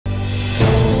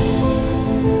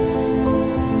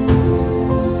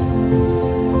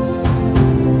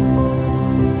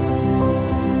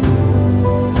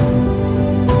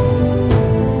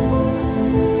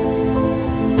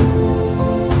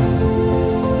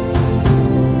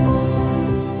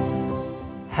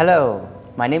Hello,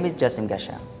 my name is Jassim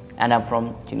Gasha and I'm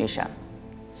from Tunisia.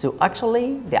 So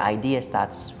actually the idea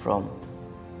starts from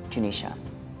Tunisia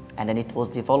and then it was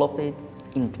developed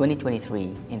in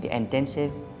 2023 in the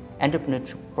intensive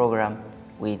entrepreneurship program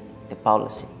with the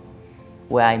PAULESI,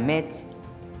 where I met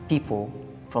people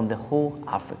from the whole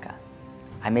Africa.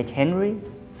 I met Henry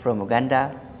from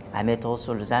Uganda, I met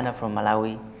also Luzana from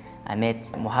Malawi, I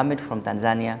met Mohammed from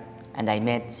Tanzania, and I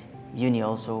met Uni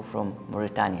also from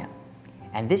Mauritania.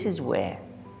 And this is where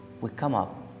we come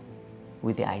up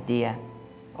with the idea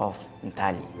of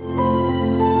Mtalli.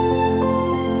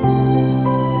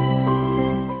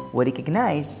 We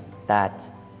recognize that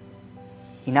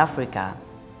in Africa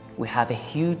we have a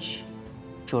huge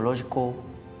geological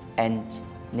and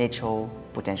natural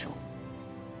potential.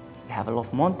 We have a lot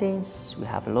of mountains, we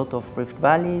have a lot of rift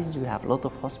valleys, we have a lot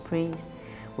of hot springs,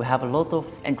 we have a lot of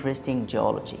interesting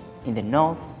geology in the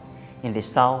north, in the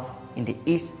south, in the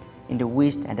east, in the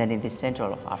west, and then in the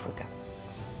central of Africa.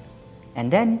 And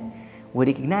then we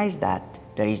recognize that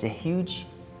there is a huge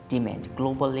demand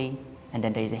globally, and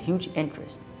then there is a huge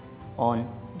interest on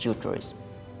geotourism.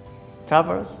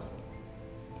 Travelers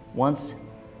want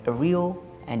a real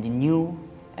and new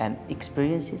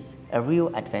experiences, a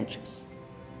real adventures.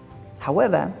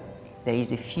 However, there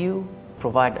is a few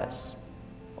providers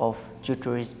of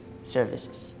geotourism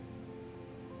services.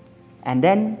 And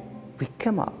then we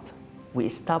come up, we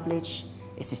establish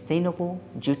a sustainable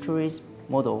geotourism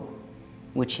model,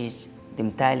 which is the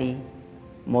Mtalli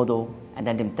model and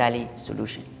then the Mtalli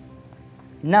solution.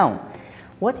 Now,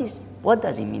 what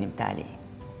does it mean, Mtalli?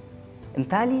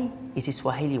 Mtalli is a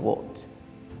Swahili word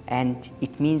and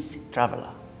it means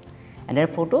traveler. And then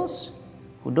for those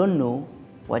who don't know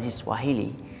what is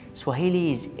Swahili,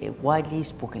 Swahili is a widely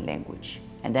spoken language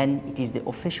and then it is the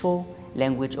official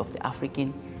language of the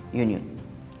African Union.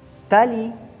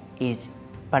 Mtalli is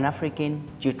Pan-African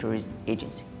Geotourism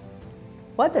Agency.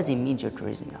 What does it mean,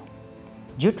 geotourism now?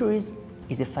 Geotourism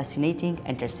is a fascinating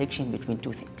intersection between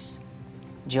two things,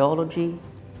 geology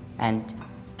and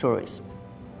tourism.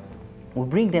 We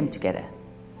bring them together.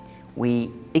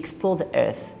 We explore the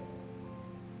earth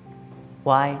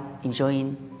while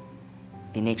enjoying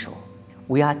the nature.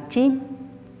 We are a team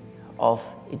of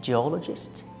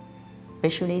geologists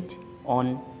passionate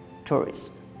on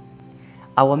tourism.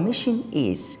 Our mission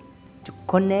is to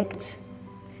connect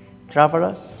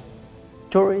travelers,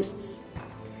 tourists,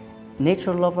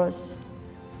 nature lovers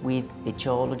with the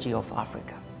geology of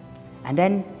Africa. And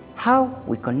then how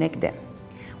we connect them?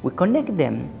 We connect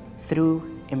them through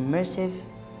immersive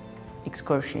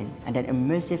excursion and then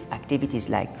immersive activities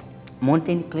like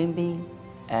mountain climbing,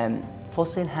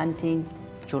 fossil hunting,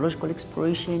 geological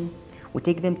exploration. We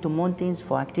take them to mountains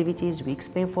for activities. We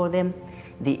explain for them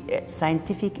the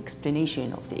scientific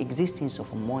explanation of the existence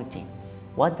of a mountain.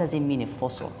 What does it mean a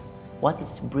fossil? What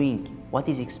is bringing, what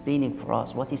is explaining for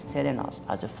us, what is telling us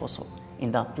as a fossil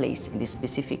in that place, in this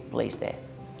specific place there.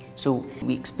 So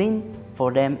we explain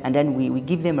for them and then we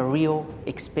give them a real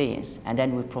experience and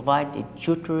then we provide the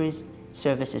geotourism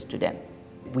services to them.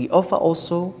 We offer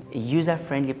also a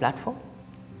user-friendly platform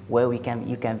where you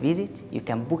can visit, you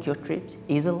can book your trips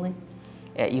easily.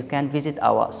 You can visit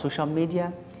our social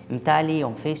media, Mtalli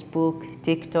on Facebook,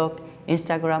 TikTok,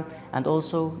 Instagram, and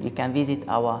also you can visit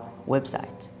our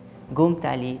website,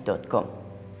 gomtalli.com.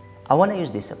 I want to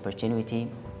use this opportunity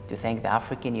to thank the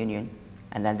African Union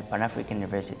and then the Pan-African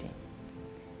University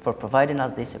for providing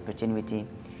us this opportunity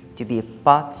to be a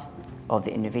part of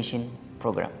the innovation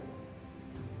program.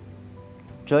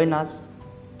 Join us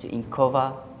to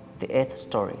uncover the Earth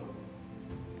story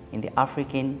in the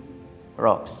African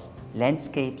rocks,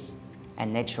 landscapes,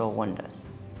 and natural wonders.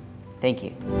 Thank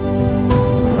you.